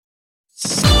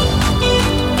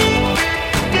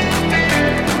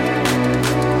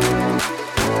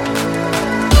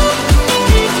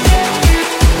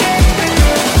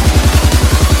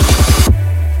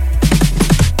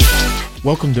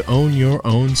Welcome to Own Your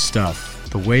Own Stuff,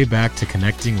 the way back to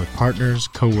connecting with partners,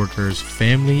 coworkers,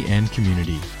 family, and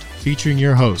community. Featuring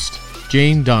your host,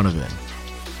 Jane Donovan.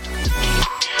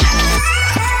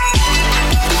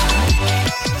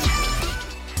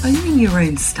 Owning your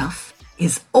own stuff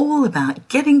is all about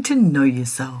getting to know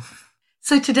yourself.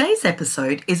 So today's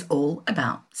episode is all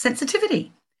about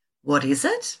sensitivity. What is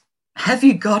it? Have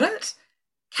you got it?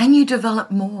 Can you develop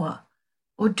more?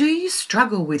 Or do you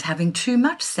struggle with having too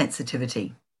much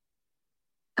sensitivity?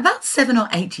 About 7 or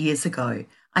 8 years ago,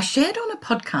 I shared on a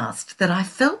podcast that I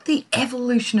felt the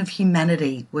evolution of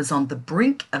humanity was on the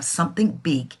brink of something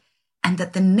big and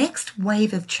that the next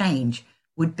wave of change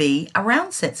would be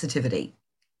around sensitivity,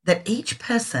 that each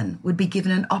person would be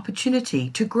given an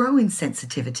opportunity to grow in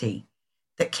sensitivity,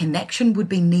 that connection would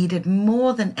be needed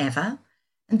more than ever,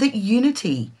 and that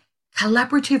unity,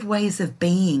 collaborative ways of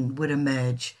being would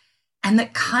emerge, and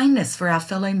that kindness for our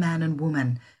fellow man and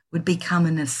woman would become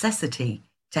a necessity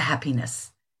to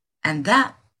happiness. And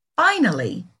that,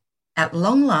 finally, at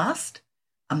long last,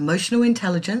 emotional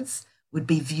intelligence would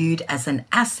be viewed as an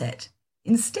asset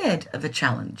instead of a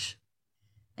challenge.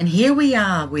 And here we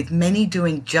are with many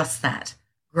doing just that,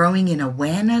 growing in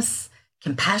awareness,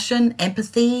 compassion,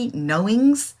 empathy,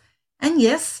 knowings, and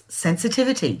yes,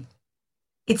 sensitivity.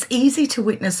 It's easy to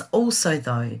witness also,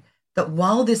 though, that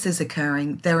while this is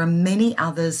occurring, there are many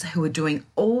others who are doing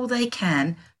all they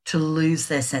can to lose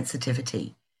their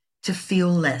sensitivity, to feel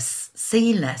less,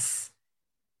 see less,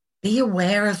 be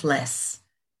aware of less,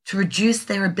 to reduce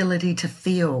their ability to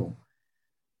feel.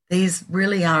 These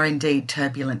really are indeed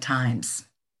turbulent times.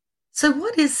 So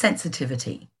what is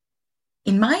sensitivity?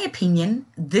 In my opinion,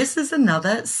 this is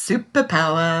another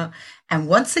superpower, and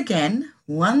once again,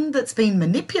 one that's been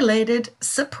manipulated,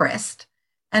 suppressed,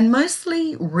 and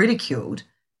mostly ridiculed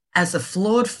as a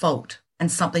flawed fault and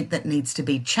something that needs to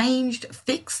be changed,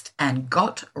 fixed, and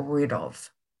got rid of.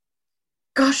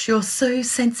 Gosh, you're so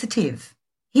sensitive.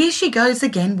 Here she goes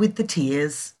again with the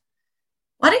tears.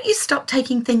 Why don't you stop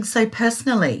taking things so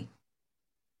personally?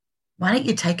 Why don't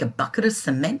you take a bucket of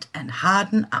cement and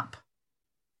harden up?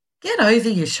 Get over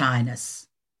your shyness.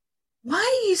 Why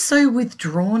are you so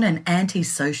withdrawn and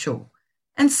antisocial?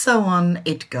 And so on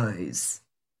it goes.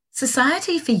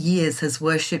 Society for years has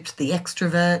worshipped the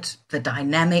extrovert, the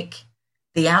dynamic,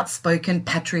 the outspoken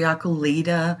patriarchal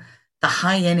leader, the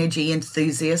high-energy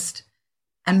enthusiast,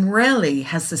 and rarely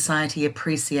has society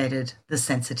appreciated the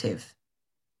sensitive.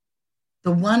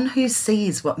 The one who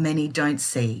sees what many don't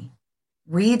see,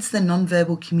 reads the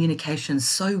nonverbal communication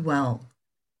so well,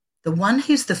 the one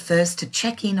who's the first to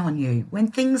check in on you when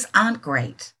things aren't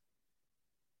great,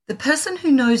 the person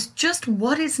who knows just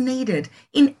what is needed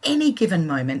in any given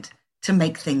moment to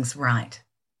make things right.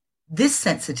 This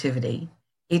sensitivity,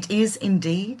 it is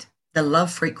indeed the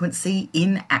love frequency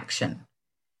in action.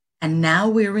 And now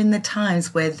we're in the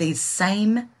times where these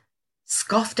same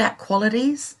scoffed at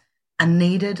qualities are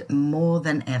needed more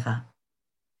than ever.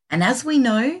 And as we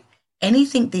know,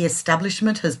 anything the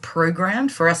establishment has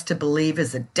programmed for us to believe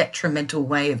is a detrimental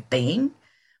way of being,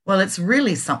 well, it's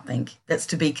really something that's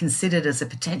to be considered as a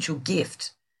potential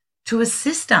gift to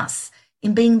assist us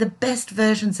in being the best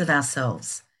versions of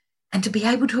ourselves and to be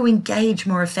able to engage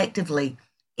more effectively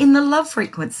in the love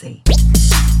frequency.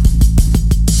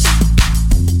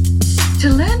 To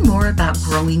learn more about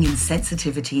growing in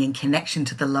sensitivity and connection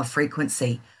to the love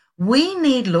frequency, we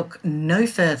need look no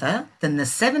further than the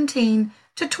 17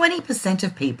 to 20%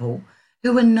 of people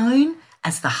who are known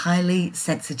as the highly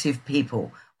sensitive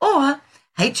people, or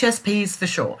HSPs for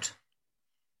short.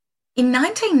 In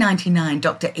 1999,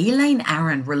 Dr. Elaine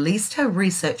Aron released her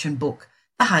research and book,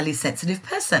 The Highly Sensitive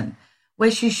Person, where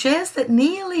she shares that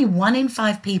nearly 1 in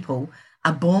 5 people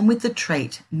are born with the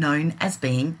trait known as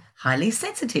being highly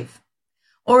sensitive,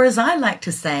 or as I like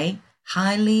to say,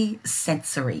 highly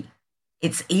sensory.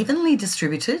 It's evenly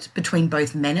distributed between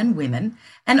both men and women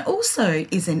and also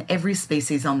is in every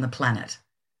species on the planet.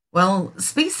 Well,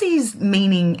 species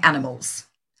meaning animals.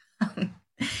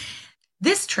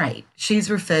 This trait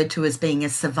she's referred to as being a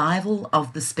survival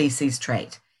of the species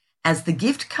trait, as the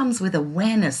gift comes with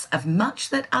awareness of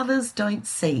much that others don't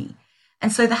see.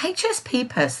 And so the HSP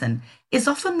person is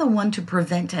often the one to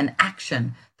prevent an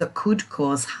action that could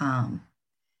cause harm.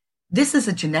 This is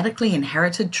a genetically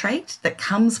inherited trait that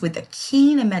comes with a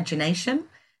keen imagination,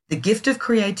 the gift of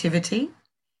creativity.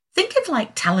 Think of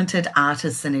like talented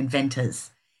artists and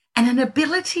inventors, and an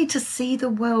ability to see the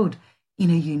world in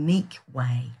a unique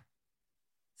way.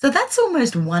 So that's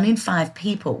almost 1 in 5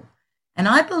 people, and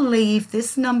I believe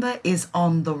this number is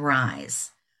on the rise,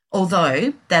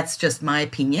 although that's just my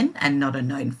opinion and not a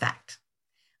known fact.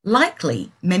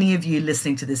 Likely, many of you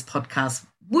listening to this podcast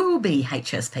will be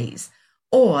HSPs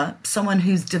or someone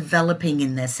who's developing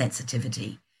in their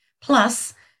sensitivity.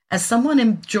 Plus, as someone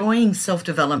enjoying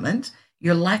self-development,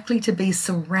 you're likely to be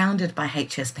surrounded by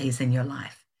HSPs in your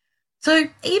life. So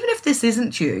even if this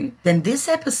isn't you, then this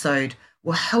episode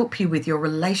will help you with your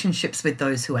relationships with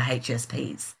those who are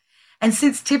HSPs. And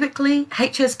since typically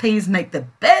HSPs make the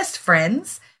best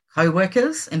friends,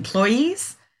 co-workers,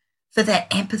 employees, for their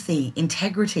empathy,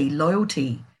 integrity,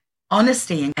 loyalty,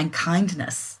 honesty, and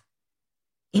kindness,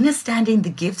 understanding the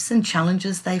gifts and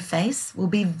challenges they face will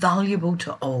be valuable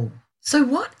to all. So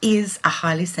what is a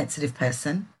highly sensitive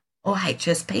person or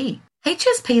HSP?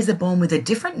 HSPs are born with a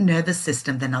different nervous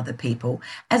system than other people,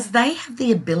 as they have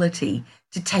the ability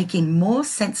to take in more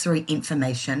sensory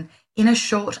information in a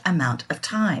short amount of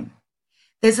time.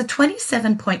 There's a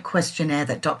 27-point questionnaire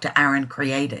that Dr. Aaron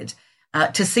created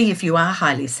to see if you are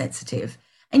highly sensitive,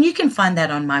 and you can find that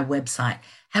on my website.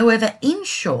 However, in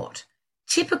short,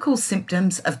 typical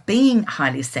symptoms of being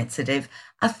highly sensitive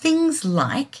are things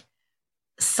like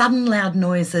sudden loud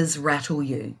noises rattle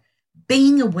you,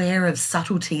 being aware of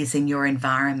subtleties in your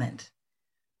environment,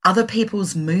 other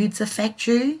people's moods affect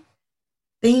you,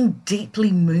 being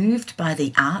deeply moved by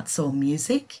the arts or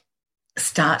music,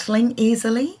 startling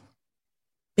easily,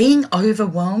 being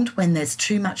overwhelmed when there's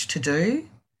too much to do,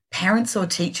 parents or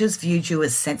teachers viewed you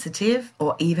as sensitive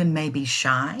or even maybe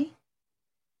shy.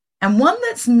 And one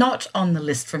that's not on the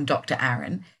list from Dr.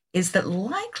 Aaron is that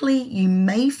likely you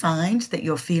may find that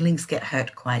your feelings get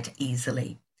hurt quite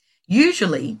easily.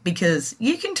 Usually because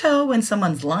you can tell when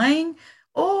someone's lying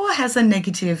or has a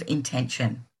negative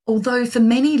intention. Although for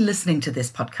many listening to this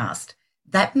podcast,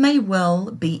 that may well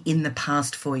be in the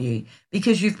past for you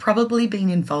because you've probably been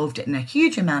involved in a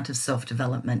huge amount of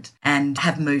self-development and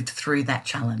have moved through that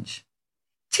challenge.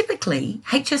 Typically,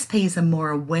 HSPs are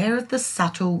more aware of the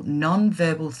subtle,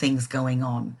 non-verbal things going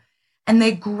on, and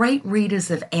they're great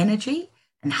readers of energy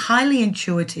and highly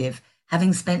intuitive,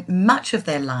 having spent much of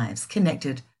their lives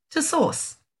connected to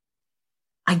source.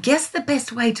 I guess the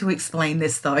best way to explain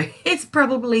this, though, is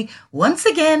probably, once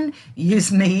again,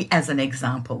 use me as an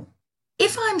example.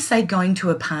 If I'm, say, going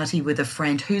to a party with a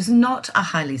friend who's not a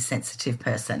highly sensitive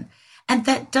person, and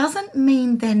that doesn't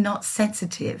mean they're not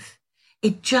sensitive,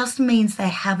 it just means they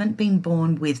haven't been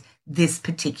born with this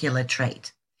particular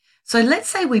trait. So let's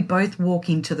say we both walk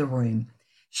into the room.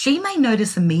 She may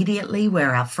notice immediately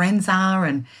where our friends are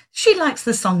and she likes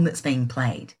the song that's being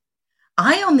played.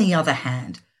 I, on the other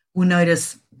hand, will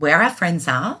notice where our friends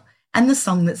are and the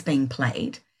song that's being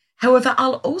played. However,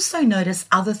 I'll also notice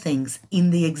other things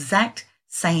in the exact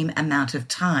same amount of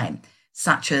time,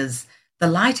 such as the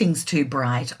lighting's too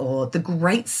bright or the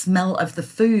great smell of the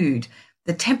food,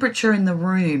 the temperature in the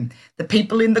room, the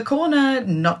people in the corner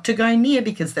not to go near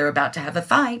because they're about to have a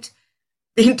fight,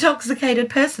 the intoxicated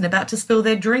person about to spill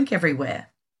their drink everywhere,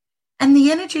 and the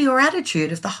energy or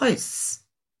attitude of the hosts.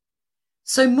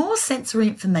 So more sensory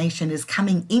information is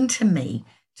coming into me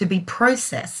to be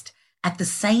processed at the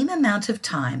same amount of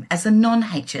time as a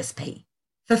non-HSP.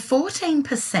 For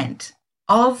 14%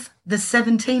 of the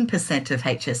 17% of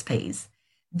HSPs,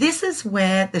 this is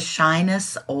where the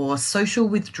shyness or social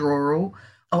withdrawal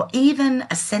or even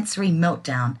a sensory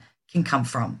meltdown can come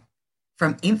from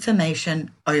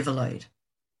information overload.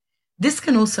 This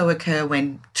can also occur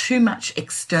when too much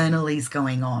externally is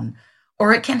going on,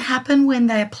 or it can happen when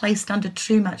they are placed under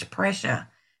too much pressure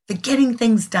for getting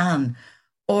things done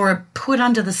or are put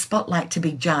under the spotlight to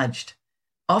be judged,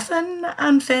 often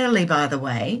unfairly, by the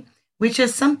way, which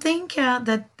is something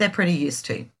that they're pretty used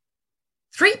to.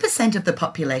 3% of the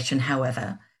population,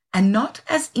 however, are not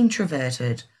as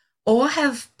introverted or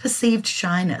have perceived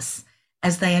shyness,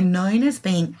 as they are known as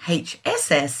being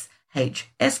HSS,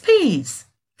 HSPs.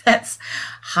 That's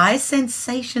high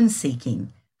sensation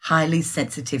seeking, highly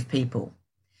sensitive people.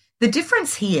 The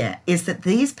difference here is that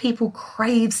these people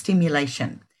crave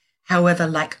stimulation. However,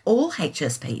 like all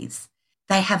HSPs,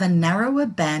 they have a narrower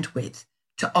bandwidth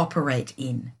to operate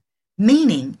in,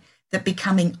 meaning that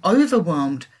becoming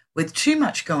overwhelmed with too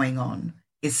much going on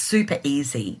is super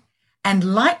easy,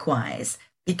 and likewise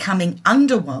becoming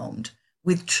underwhelmed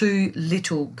with too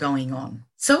little going on.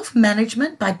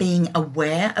 Self-management by being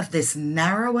aware of this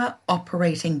narrower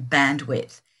operating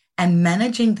bandwidth and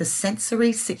managing the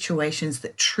sensory situations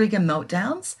that trigger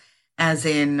meltdowns, as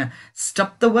in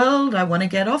stop the world, I want to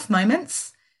get off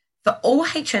moments, for all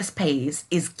HSPs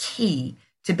is key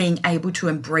to being able to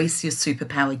embrace your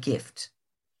superpower gift.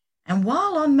 And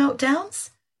while on meltdowns,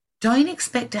 don't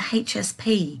expect a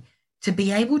HSP to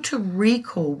be able to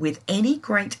recall with any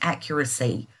great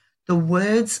accuracy the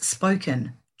words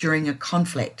spoken during a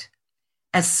conflict.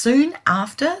 As soon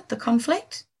after the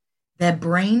conflict, Their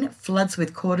brain floods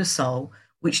with cortisol,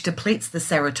 which depletes the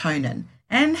serotonin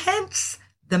and hence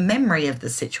the memory of the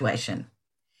situation.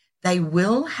 They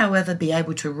will, however, be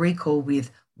able to recall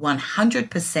with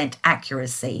 100%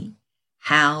 accuracy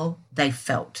how they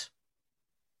felt.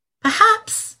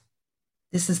 Perhaps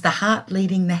this is the heart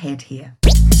leading the head here.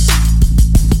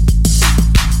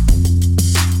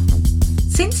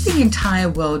 Since the entire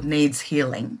world needs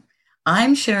healing,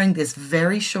 I'm sharing this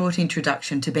very short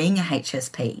introduction to being a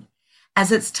HSP, as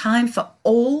it's time for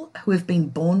all who have been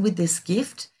born with this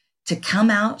gift to come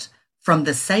out from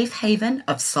the safe haven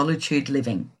of solitude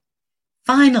living.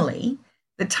 Finally,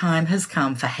 the time has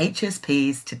come for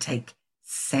HSPs to take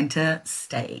center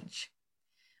stage,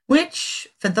 which,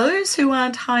 for those who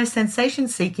aren't high sensation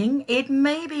seeking, it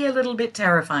may be a little bit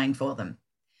terrifying for them.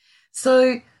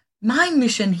 So my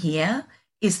mission here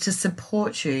is to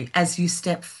support you as you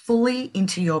step fully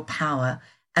into your power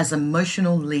as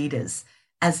emotional leaders,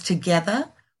 as together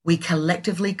we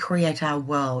collectively create our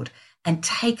world and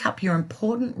take up your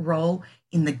important role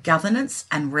in the governance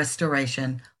and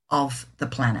restoration of the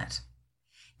planet.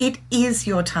 It is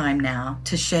your time now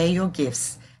to share your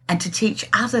gifts and to teach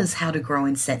others how to grow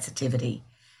in sensitivity,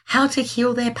 how to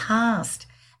heal their past,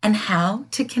 and how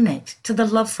to connect to the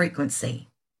love frequency.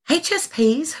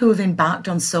 HSPs who have embarked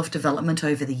on self-development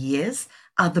over the years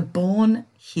are the born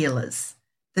healers,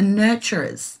 the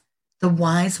nurturers, the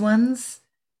wise ones,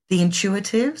 the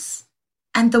intuitives,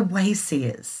 and the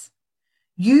wayseers.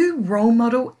 You role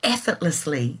model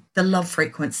effortlessly the love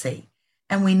frequency,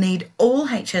 and we need all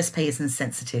HSPs and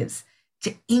sensitives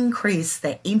to increase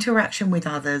their interaction with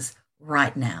others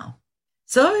right now.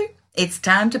 So it's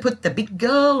time to put the big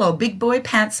girl or big boy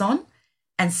pants on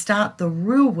and start the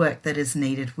real work that is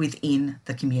needed within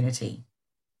the community.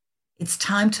 It's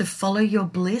time to follow your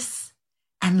bliss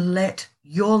and let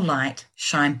your light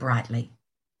shine brightly.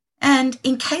 And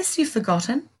in case you've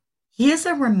forgotten, here's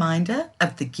a reminder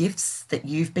of the gifts that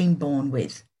you've been born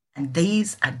with, and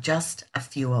these are just a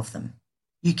few of them.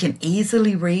 You can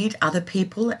easily read other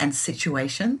people and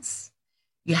situations.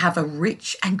 You have a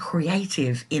rich and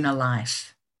creative inner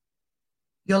life.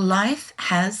 Your life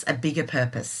has a bigger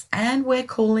purpose, and we're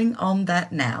calling on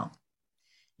that now.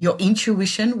 Your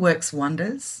intuition works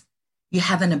wonders. You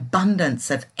have an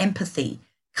abundance of empathy,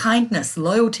 kindness,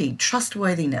 loyalty,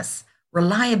 trustworthiness,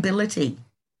 reliability.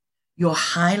 You're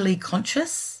highly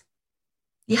conscious.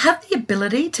 You have the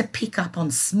ability to pick up on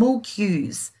small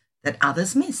cues that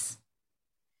others miss.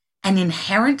 An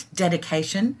inherent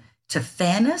dedication to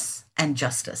fairness and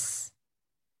justice.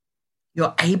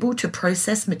 You're able to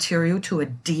process material to a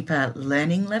deeper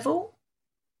learning level,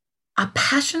 are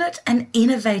passionate and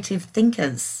innovative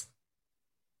thinkers,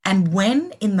 and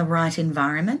when in the right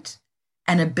environment,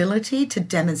 an ability to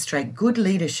demonstrate good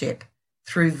leadership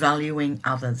through valuing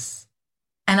others.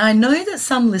 And I know that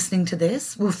some listening to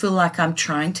this will feel like I'm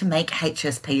trying to make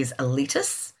HSPs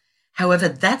elitists. However,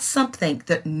 that's something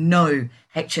that no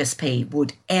HSP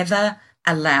would ever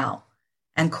allow.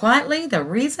 And quietly, the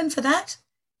reason for that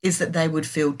is that they would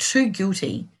feel too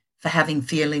guilty for having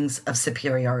feelings of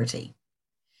superiority.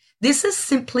 This is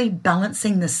simply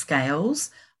balancing the scales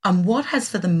on what has,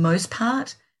 for the most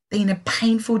part, been a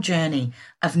painful journey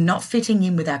of not fitting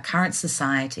in with our current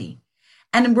society,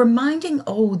 and reminding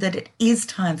all that it is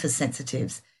time for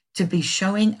sensitives to be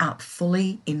showing up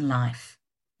fully in life.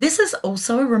 This is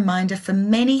also a reminder for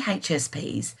many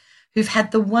HSPs who've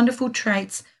had the wonderful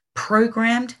traits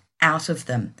programmed out of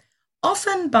them,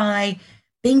 often by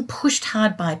being pushed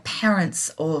hard by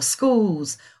parents or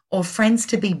schools or friends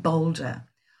to be bolder,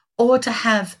 or to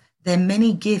have their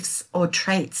many gifts or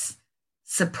traits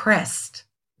suppressed,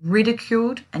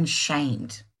 ridiculed, and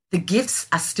shamed. The gifts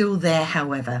are still there,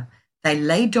 however. They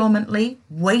lay dormantly,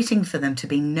 waiting for them to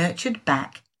be nurtured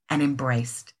back and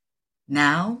embraced.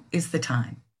 Now is the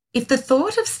time. If the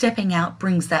thought of stepping out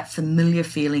brings that familiar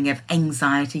feeling of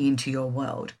anxiety into your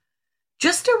world,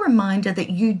 just a reminder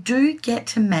that you do get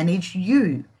to manage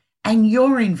you and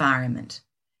your environment.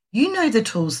 You know the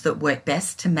tools that work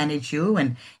best to manage you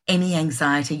and any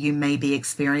anxiety you may be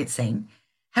experiencing.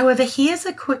 However, here's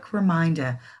a quick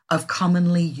reminder of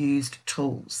commonly used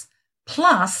tools,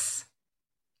 plus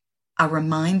a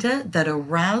reminder that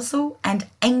arousal and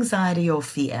anxiety or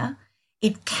fear,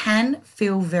 it can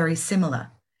feel very similar.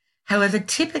 However,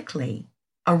 typically,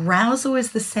 arousal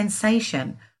is the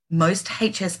sensation most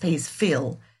HSPs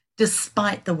feel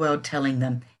despite the world telling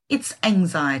them it's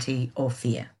anxiety or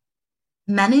fear.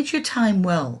 Manage your time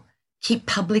well. Keep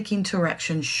public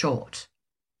interaction short.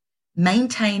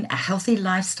 Maintain a healthy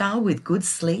lifestyle with good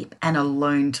sleep and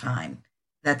alone time.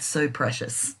 That's so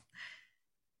precious.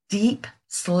 Deep,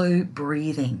 slow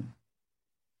breathing.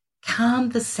 Calm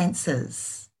the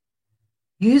senses.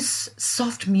 Use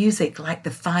soft music like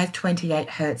the 528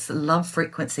 Hz love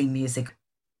frequency music.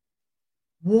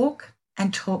 Walk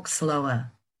and talk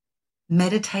slower.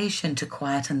 Meditation to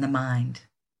quieten the mind.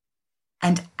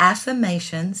 And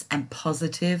affirmations and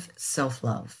positive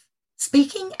self-love.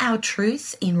 Speaking our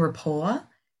truth in rapport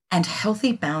and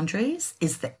healthy boundaries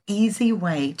is the easy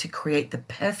way to create the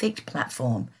perfect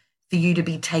platform for you to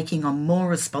be taking on more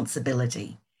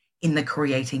responsibility in the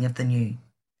creating of the new.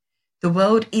 The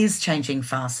world is changing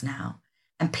fast now,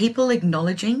 and people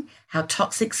acknowledging how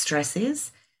toxic stress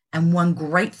is. And one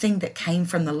great thing that came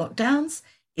from the lockdowns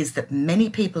is that many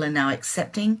people are now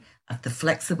accepting of the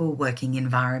flexible working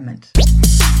environment.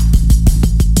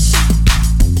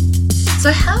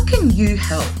 So how can you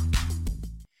help?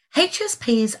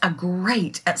 HSPs are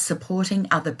great at supporting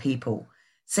other people.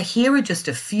 So here are just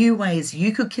a few ways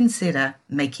you could consider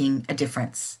making a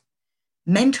difference.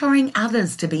 Mentoring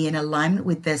others to be in alignment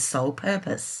with their soul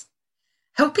purpose.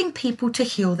 Helping people to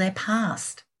heal their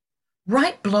past.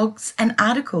 Write blogs and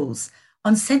articles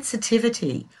on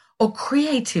sensitivity or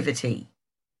creativity.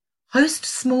 Host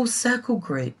small circle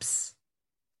groups.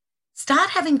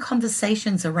 Start having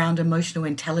conversations around emotional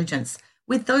intelligence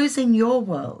with those in your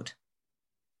world.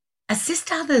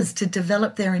 Assist others to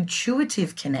develop their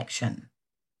intuitive connection.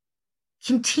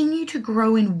 Continue to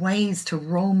grow in ways to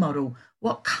role model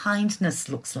what kindness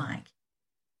looks like.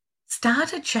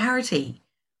 Start a charity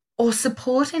or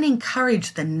support and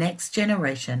encourage the next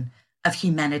generation of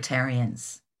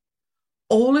humanitarians.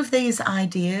 All of these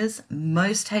ideas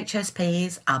most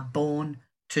HSPs are born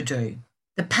to do.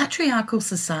 The patriarchal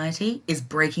society is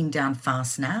breaking down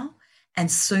fast now,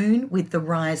 and soon with the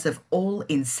rise of all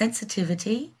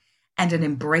insensitivity and an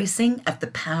embracing of the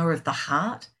power of the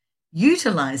heart,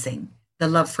 utilizing the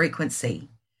love frequency,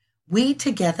 we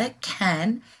together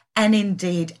can and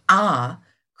indeed are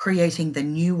creating the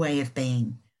new way of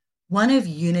being, one of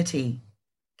unity,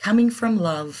 coming from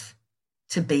love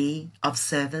to be of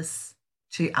service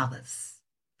to others.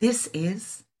 This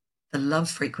is the love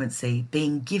frequency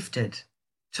being gifted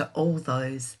to all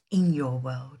those in your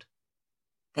world.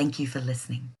 Thank you for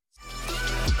listening.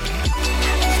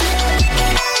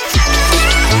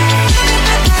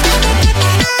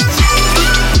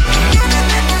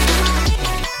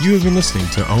 You have been listening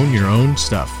to Own Your Own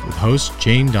Stuff with host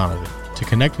Jane Donovan. To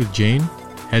connect with Jane,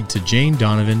 head to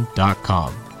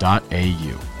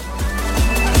janedonovan.com.au.